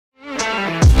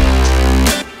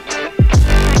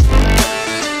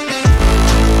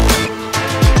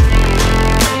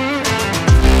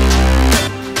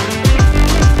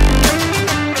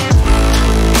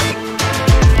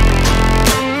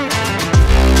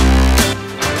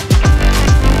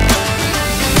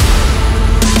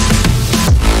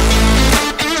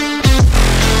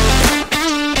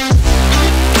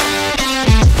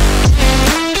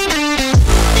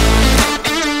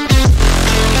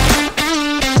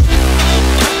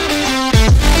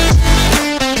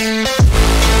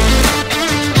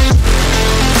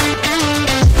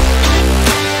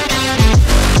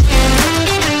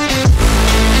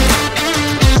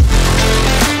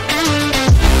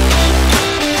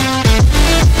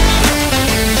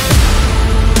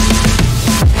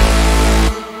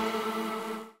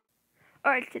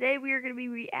Alright, today we are going to be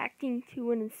reacting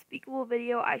to an Unspeakable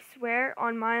video. I swear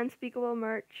on my Unspeakable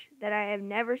merch that I have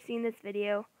never seen this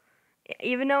video.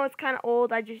 Even though it's kind of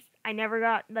old, I never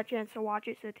got the chance to watch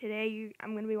it. So today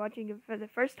I'm going to be watching it for the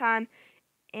first time.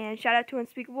 And shout out to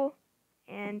Unspeakable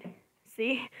and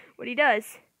see what he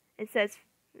does. It says,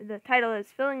 the title is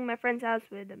Filling My Friend's House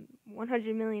with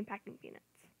 100 Million Packing Peanuts.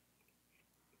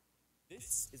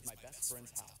 This is my best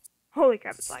friend's house. Holy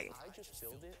crap, it's lagging. I just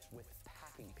filled it with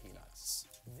packing peanuts.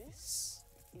 This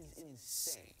is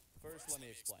insane. First, let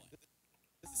me explain.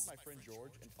 This is my friend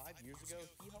George, and 5 years ago,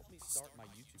 he helped me start my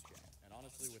YouTube channel. And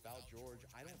honestly, without George,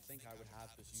 I don't think I would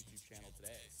have this YouTube channel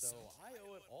today. So I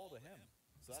owe it all to him.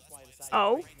 So that's why I decided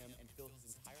to prank him and fill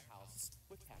his entire house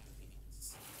with packing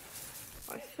peanuts.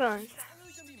 Oh, it's fun. I'm not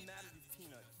really gonna be mad at these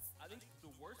peanuts. I think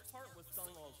the worst part was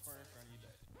selling all his furniture on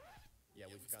eBay. Yeah,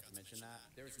 we forgot to mention that.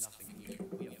 There is nothing here.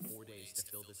 We have 4 days to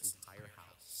fill this entire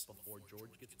house before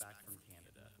George gets back from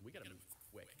Canada. We gotta move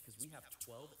quick, because we have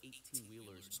 12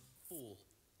 18-wheelers full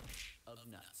of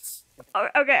nuts.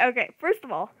 Okay. First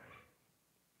of all,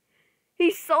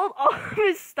 he sold all of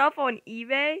his stuff on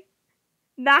eBay?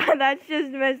 Nah, that's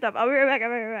just messed up. I'll be right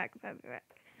back. I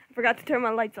forgot to turn my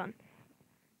lights on.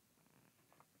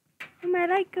 Where'd my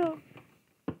light go?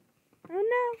 Oh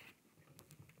no.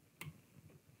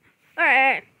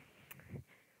 Alright.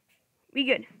 We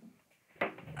good.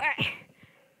 Alright.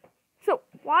 So,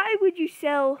 why would you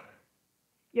sell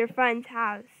your friend's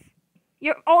house?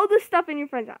 All the stuff in your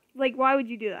friend's house. Like, why would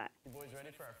you do that? You boys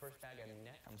ready for our first bag of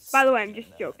nuts? By the way, I'm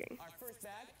just joking. Our first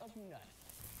bag of nuts.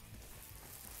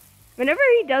 Whenever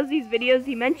he does these videos,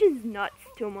 he mentions nuts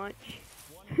too much.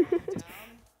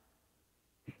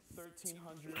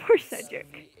 Poor Cedric.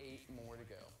 1,378 more to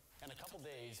go. In a couple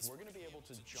days, we're gonna be able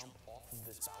to jump off of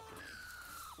this balcony.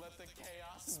 Let the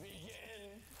chaos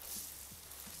begin.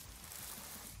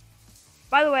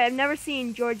 By the way, I've never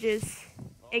seen George's,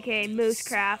 aka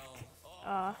Moosecraft.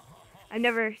 I've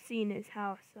never seen his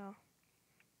house, so.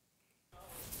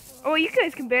 Oh, you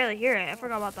guys can barely hear it. I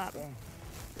forgot about that.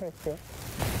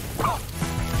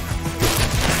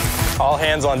 All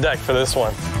hands on deck for this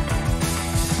one.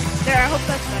 There, I hope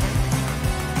that's better.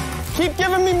 Keep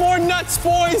giving me more nuts,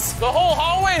 boys! The whole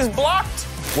hallway is blocked!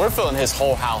 We're filling his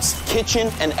whole house, kitchen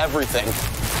and everything.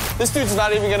 This dude's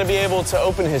not even gonna be able to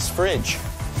open his fridge.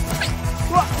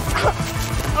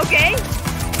 Okay.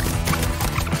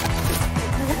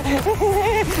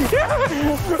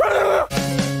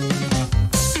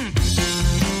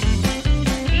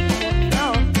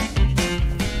 Oh.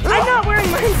 I'm not wearing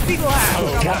my Unspeakable hat.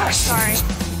 Oh gosh. Sorry.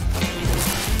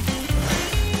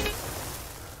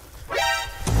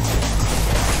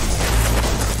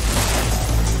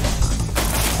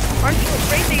 Aren't you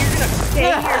afraid that you're gonna bang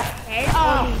your head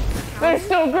on the There's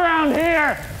still ground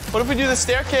here! What if we do the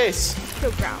staircase?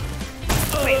 still ground?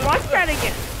 Wait, watch that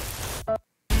again.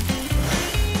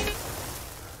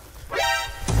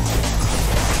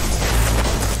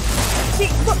 See,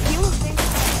 look, you look there.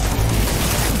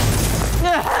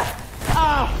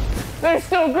 There's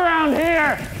still ground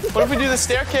here! What if we do the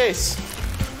staircase?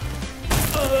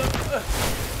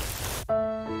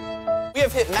 We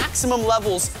have hit maximum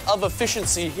levels of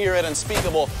efficiency here at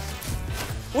Unspeakable.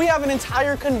 We have an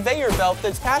entire conveyor belt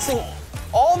that's passing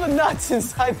all the nuts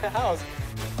inside the house.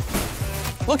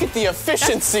 Look at the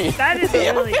efficiency. That is the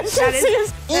really,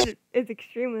 efficiency it's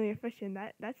extremely efficient.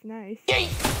 That's nice. Yay!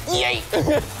 Yay!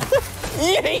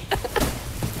 Yay!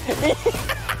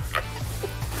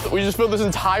 We just filled this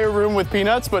entire room with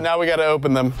peanuts, but now we gotta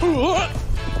open them.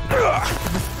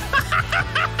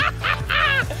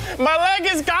 My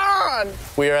leg is gone!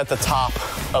 We are at the top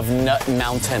of Nut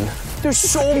Mountain. There's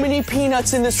so many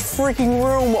peanuts in this freaking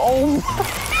room. Oh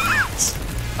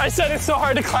my. I said it's so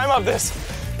hard to climb up this,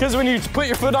 because when you put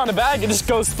your foot on the bag, it just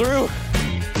goes through.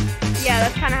 Yeah,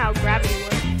 that's kind of how gravity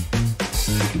works.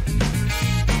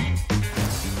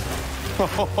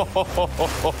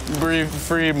 Breathe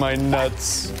free, my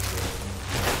nuts.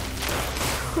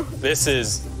 This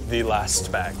is the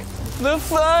last bag. The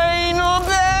final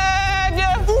bag!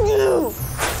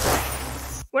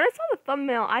 When I saw the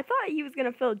thumbnail, I thought he was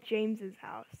gonna fill James's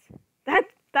house.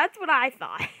 That's what I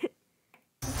thought.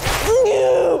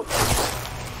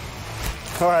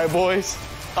 All right, boys,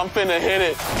 I'm finna hit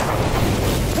it.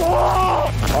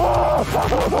 Oh,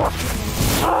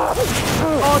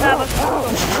 that was cool.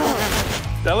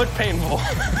 That looked painful.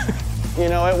 You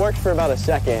know, it worked for about a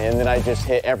second, and then I just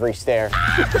hit every stair.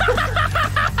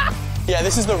 Yeah,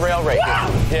 this is the rail right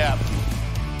here. Yeah.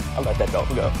 I'll let that belt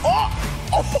go.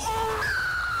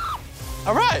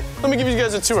 All right, let me give you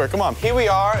guys a tour. Come on. Here we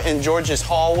are in George's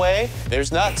hallway.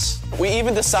 There's Nuts. We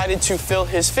even decided to fill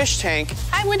his fish tank.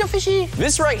 Hi, window fishy.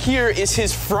 This right here is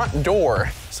his front door.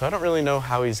 So I don't really know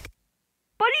how he's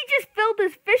But he just filled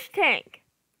his fish tank.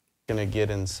 gonna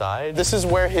get inside. This is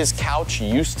where his couch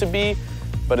used to be,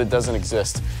 but it doesn't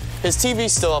exist. His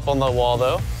TV's still up on the wall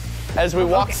though. As we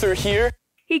walk through here,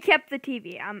 He kept the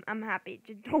TV. I'm happy.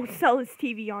 Just don't sell his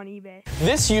TV on eBay.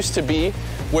 this used to be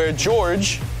where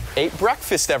George ate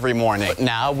breakfast every morning. But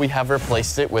now we have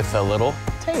replaced it with a little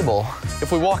table.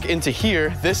 If we walk into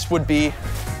here, this would be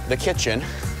the kitchen.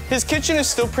 His kitchen is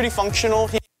still pretty functional.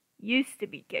 Used to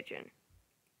be kitchen.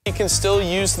 He can still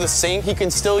use the sink. He can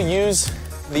still use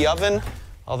the oven,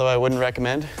 although I wouldn't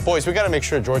recommend. Boys, we gotta make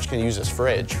sure George can use his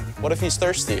fridge. What if he's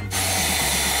thirsty?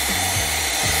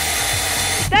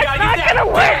 That's not gonna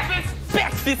work!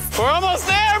 We're almost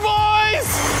there, boys!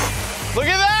 Look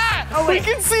at that! Oh, we wait.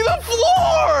 can see the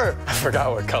floor! I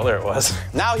forgot what color it was.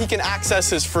 Now he can access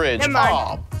his fridge. Never mind.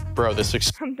 Oh, bro, this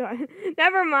looks... I'm done.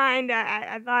 Never mind.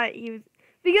 I thought he was...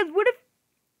 Because what if...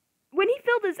 When he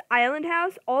filled his island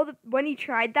house, when he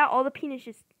tried that, all the peanuts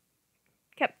just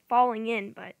kept falling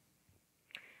in, but...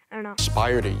 I don't know.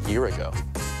 Expired a year ago.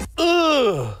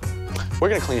 Ugh! We're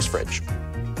gonna clean his fridge.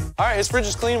 All right, his fridge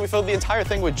is clean. We filled the entire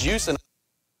thing with juice and...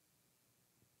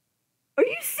 Are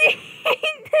you seeing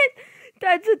that?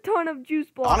 That's a ton of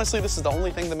juice blocks. Honestly, this is the only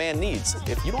thing the man needs.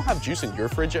 If you don't have juice in your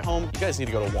fridge at home, you guys need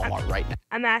to go to Walmart right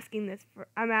I'm asking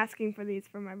for these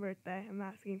for my birthday. I'm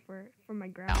asking for my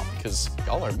grandma. now, because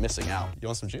y'all are missing out. You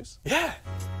want some juice? Yeah.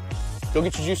 Go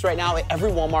get your juice right now at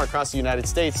every Walmart across the United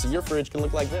States so your fridge can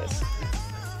look like this.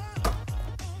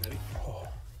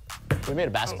 We made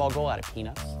a basketball goal out of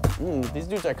peanuts. These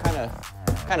dudes are kind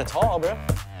of tall, bro.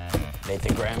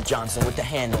 Nathan Graham Johnson with the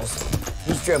handles.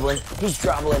 He's dribbling, he's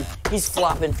dribbling, he's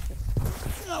flopping.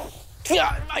 Oh,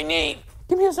 God, my knee.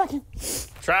 Give me a second.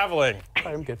 Traveling. All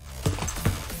right, I'm good.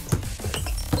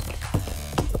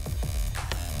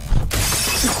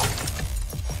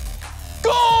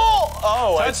 Goal!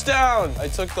 Oh, Touchdown. I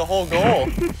took the whole goal.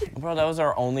 Bro, that was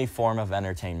our only form of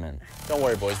entertainment. Don't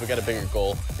worry, boys. We got a bigger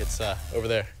goal. It's over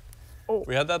there.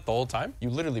 We had that the whole time? You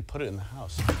literally put it in the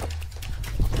house.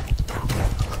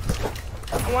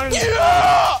 I want to.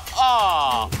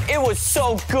 Ah! It was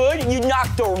so good, you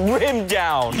knocked the rim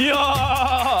down.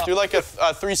 Yeah. Do like a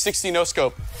 360 no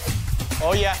scope.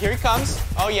 Oh yeah, here he comes.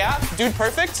 Oh yeah, dude,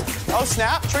 perfect. Oh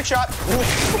snap, trick shot.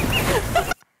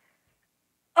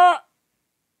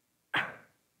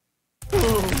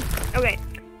 Okay.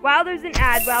 While there's an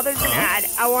ad,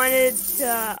 I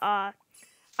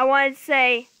wanted to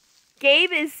say,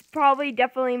 Gabe is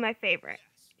definitely my favorite.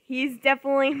 He's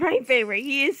definitely my favorite.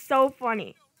 He is so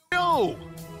funny. No.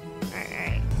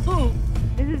 Alright.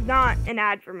 This is not an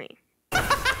ad for me.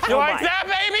 You like that,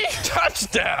 baby?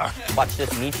 Touchdown. Watch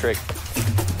this knee trick.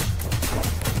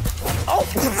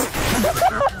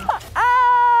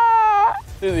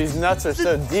 Dude, these nuts are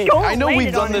so deep. don't I know land we've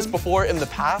it done on this him. before in the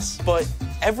past, but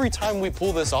every time we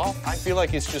pull this off, I feel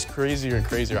like it's just crazier and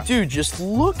crazier. Dude, just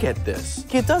look at this.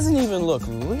 It doesn't even look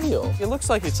real. It looks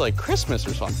like it's like Christmas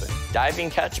or something. Diving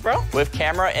catch, bro, with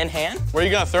camera in hand, Where are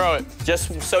you gonna throw it?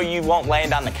 just so you won't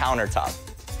land on the countertop.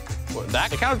 What, that?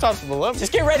 The countertop's below.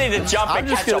 Just get ready to jump and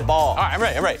catch a ball. All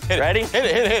right, I'm ready. Hit it. Ready? Hit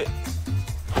it.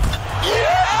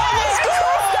 Yeah!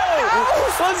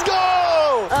 Let's go!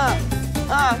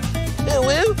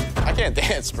 I can't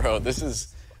dance, bro. This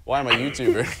is why I'm a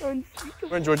YouTuber.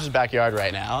 We're in George's backyard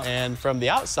right now, and from the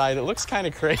outside, it looks kind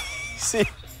of crazy.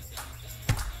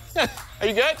 Are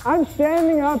you good? I'm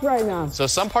standing up right now. So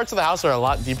some parts of the house are a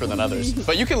lot deeper than others,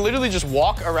 but you can literally just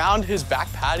walk around his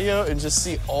back patio and just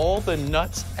see all the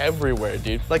nuts everywhere,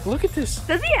 dude. Like, look at this.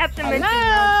 Does he have to mention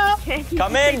those?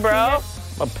 Come in, bro. I'm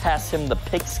gonna pass him the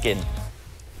pigskin.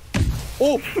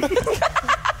 Oh!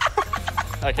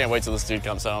 I can't wait till this dude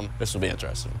comes home. This will be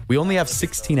interesting. We only have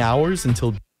 16 hours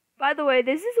until By the way,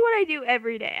 this is what I do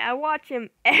every day. I watch him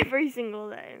every single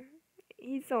day.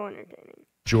 He's so entertaining.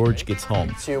 George gets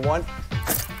home. 2, 1.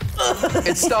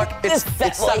 It's stuck. It's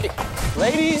stuck.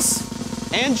 Ladies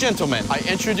and gentlemen, I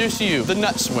introduce to you the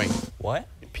nut swing. What?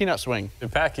 Peanut swing. The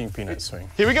packing peanut swing.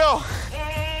 Here we go.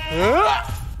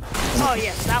 Oh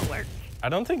yes, that worked. I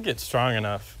don't think it's strong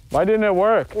enough. Why didn't it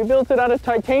work? We built it out of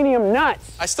titanium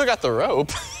nuts. I still got the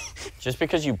rope. Just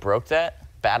because you broke that,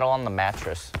 battle on the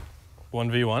mattress.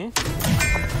 1v1.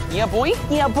 Yeah, boy.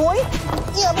 Yeah, boy.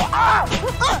 Yeah, boy.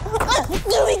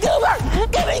 Give me cover.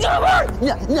 Give me cover.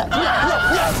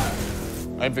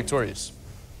 I'm victorious.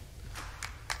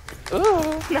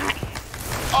 Nice.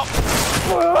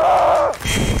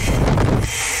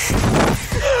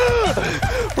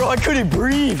 Bro, I couldn't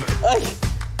breathe.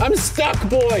 I'm stuck,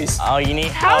 boys. Oh, you need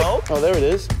help? Oh, there it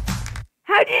is.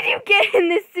 How did you get in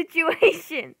this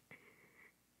situation?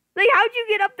 Like, how'd you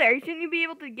get up there? Shouldn't you be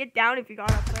able to get down if you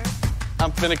got up there?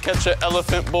 I'm finna catch an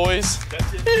elephant, boys.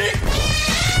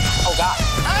 Oh, God.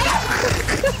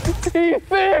 He's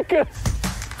thick.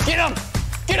 Get him!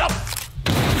 Get him!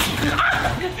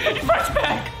 He fights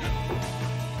back!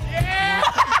 Yeah!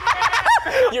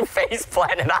 Your face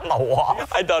planted on the wall.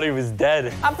 I thought he was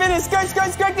dead. I'm finna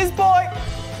skirt this boy!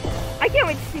 I can't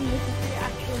wait to see Moose's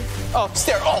reaction. Oh,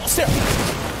 stare. Oh, stare.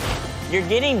 You're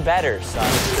getting better, son.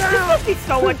 This must be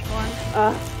so much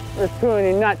fun. There's too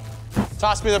many nuts.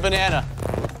 Toss me the banana.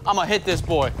 I'm gonna hit this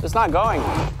boy. It's not going.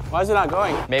 Why is it not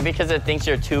going? Maybe because it thinks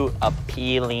you're too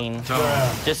appealing.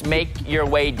 Just make your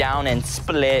way down and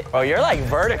split. Oh, you're like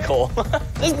vertical.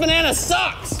 This banana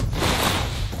sucks.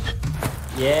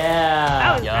 Yeah.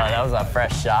 That was Yo, nice. that was a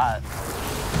fresh shot.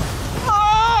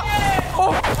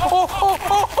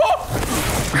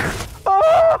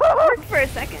 Worked for a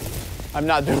second. I'm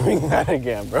not doing that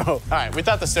again, bro. All right, we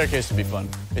thought the staircase would be fun.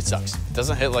 It sucks. It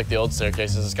doesn't hit like the old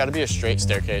staircases. It's gotta be a straight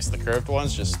staircase. The curved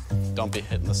ones just don't be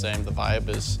hitting the same. The vibe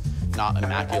is not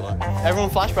immaculate. Everyone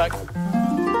flashback.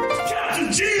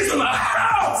 Captain G's in the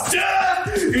house, Dad!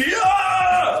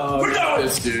 Yeah! We're going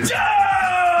down!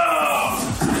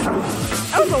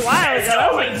 That was a while ago.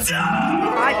 That was Going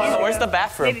down! 5 years Where's ago. the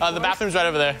bathroom? Maybe The bathroom's right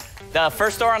over there. The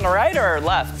first door on the right or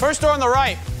left? First door on the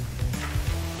right.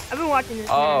 I've been watching this.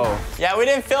 Oh. Yeah, we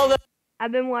didn't fill the...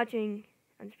 I've been watching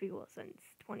Unspeakable since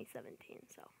 2017,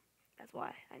 so that's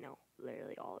why I know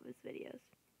literally all of his videos.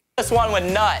 This one with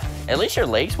nut. At least your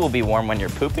legs will be warm when you're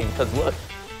pooping, because look.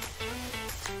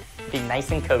 Be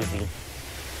nice and cozy.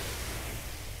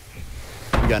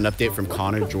 We got an update from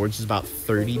Connor. George is about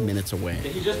 30 minutes away.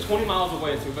 He's just 20 miles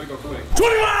away, so we better go quick.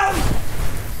 20 miles!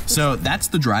 So that's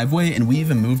the driveway, and we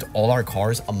even moved all our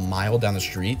cars a mile down the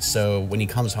street. So when he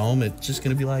comes home, it's just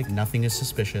gonna be like nothing is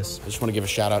suspicious. I just want to give a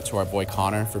shout out to our boy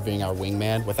Connor for being our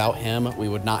wingman. Without him, we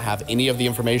would not have any of the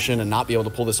information and not be able to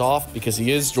pull this off because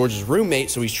he is George's roommate,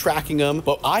 so he's tracking him.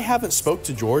 But I haven't spoke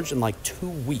to George in like 2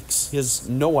 weeks. He has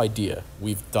no idea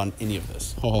we've done any of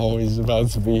this. Oh, he's about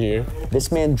to be here. This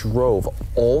man drove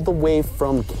all the way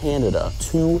from Canada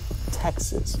to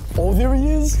Texas. Oh, there he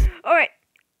is. All right,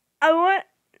 I want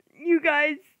you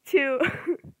guys to,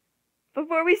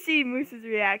 before we see Moose's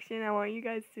reaction, I want you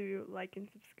guys to like and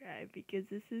subscribe because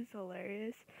this is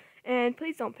hilarious. And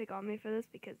please don't pick on me for this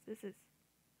because this is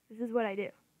what I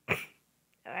do. All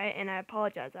right, and I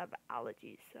apologize. I have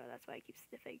allergies, so that's why I keep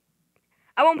sniffing.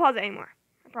 I won't pause it anymore.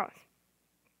 I promise.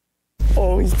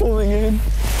 Oh, he's pulling in.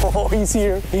 Oh, he's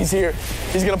here. He's here.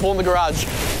 He's gonna pull in the garage.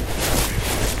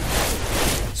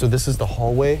 So this is the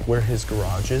hallway where his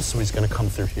garage is, so he's gonna come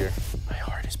through here. My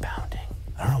heart is pounding.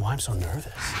 I don't know why I'm so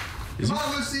nervous. Come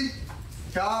on, Lucy.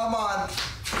 Come on.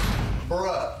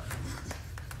 Bruh.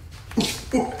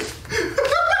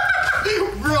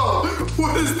 Bro,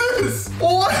 what is this?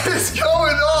 What is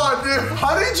going on, dude?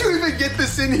 How did you even get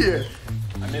this in here?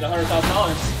 I made $100,000.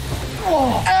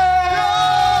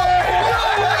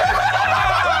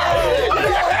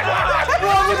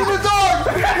 Bro, look at the dog!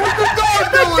 What's the dog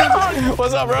doing?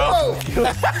 What's up, bro?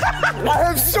 I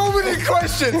have so many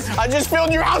questions. I just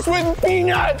filled your house with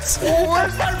peanuts.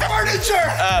 Where's my furniture?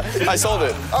 I sold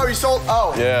it. Oh, you sold?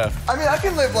 Oh. Yeah. I mean, I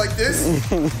can live like this.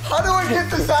 How do I get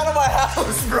this out of my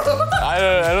house, bro?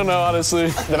 I don't know, honestly.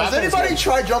 Has anybody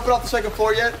tried jumping off the second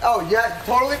floor yet? Oh, yeah,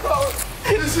 totally, bro.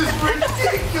 This is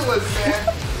ridiculous, man.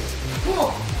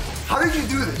 Whoa. How did you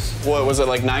do this? What was it,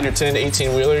 like 9 or 10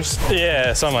 18-wheelers?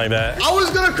 Yeah, something like that. I was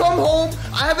gonna come home.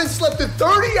 I haven't slept in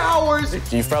 30 hours.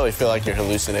 You probably feel like you're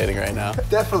hallucinating right now.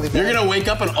 Definitely. You're gonna wake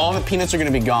up and all the peanuts are gonna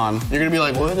be gone. You're gonna be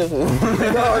like, what is it?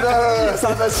 No.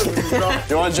 Stop messing with me, bro.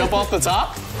 You wanna jump off the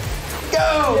top?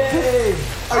 Go! Yay.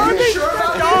 Are you sure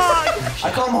about this?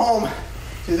 I come home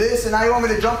to this, and now you want me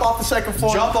to jump off the second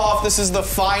floor? Jump off. This is the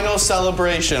final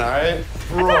celebration, all right? I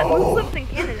thought Moose lived in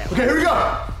Canada. Okay, here we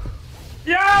go.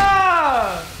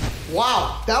 Yeah!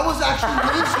 Wow, that was actually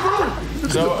really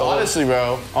smooth. So honestly,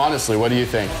 bro, what do you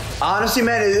think? Honestly,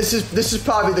 man, this is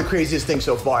probably the craziest thing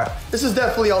so far. This is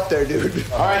definitely up there, dude.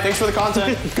 All right, thanks for the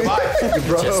content. Goodbye.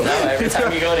 Bro. Just know, every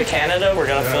time you go to Canada, we're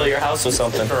gonna fill your house with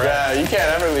something. Yeah, you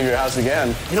can't ever leave your house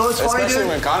again. You know what's funny, Especially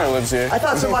dude? when Connor lives here. I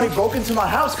thought somebody broke into my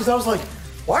house because I was like,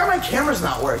 why are my cameras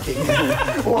not working?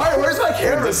 Where's my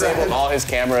cameras Disabled at? all his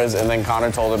cameras, and then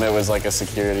Connor told him it was like a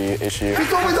security issue. He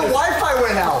told me the Wi-Fi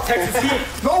went out.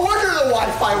 No wonder the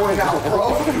Wi-Fi went out, bro.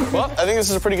 Well, I think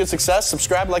this is a pretty good success.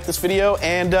 Subscribe, like this video,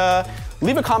 and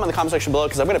leave a comment in the comment section below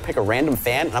because I'm gonna pick a random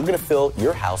fan and I'm gonna fill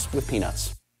your house with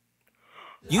peanuts.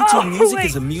 YouTube Music wait,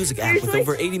 is a music app with seriously?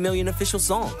 over 80 million official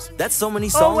songs. That's so many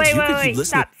songs wait, you could wait, keep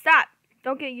listening. Stop.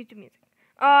 Don't get YouTube Music.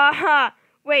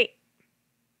 Wait.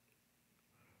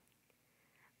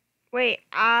 Wait,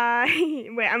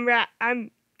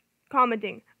 I'm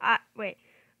commenting. Wait.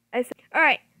 All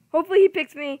right. Hopefully he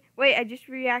picks me. Wait, I just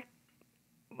reacted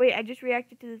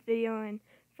to this video and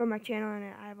from my channel,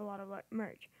 and I have a lot of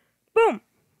merch. Boom.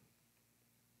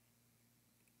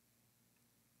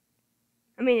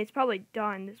 I mean, it's probably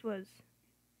done. This was,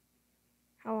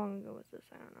 how long ago was this?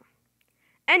 I don't know.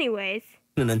 Anyways.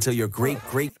 And until your great.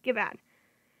 Skip ad.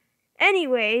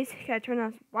 Anyways, gotta turn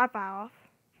this Wi-Fi off.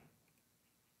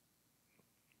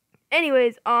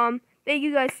 Anyways, thank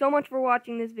you guys so much for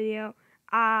watching this video.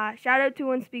 Shout out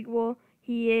to Unspeakable.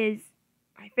 He is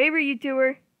my favorite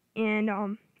YouTuber,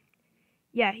 and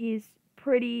yeah, he's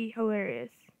pretty hilarious.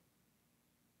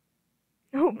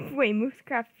 Oh wait,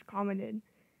 Moosecraft commented.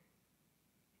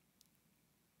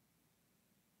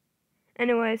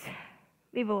 Anyways,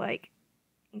 leave a like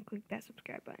and click that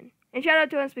subscribe button. And shout out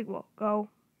to Unspeakable. Go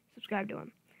subscribe to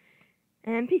him.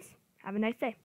 And peace. Have a nice day.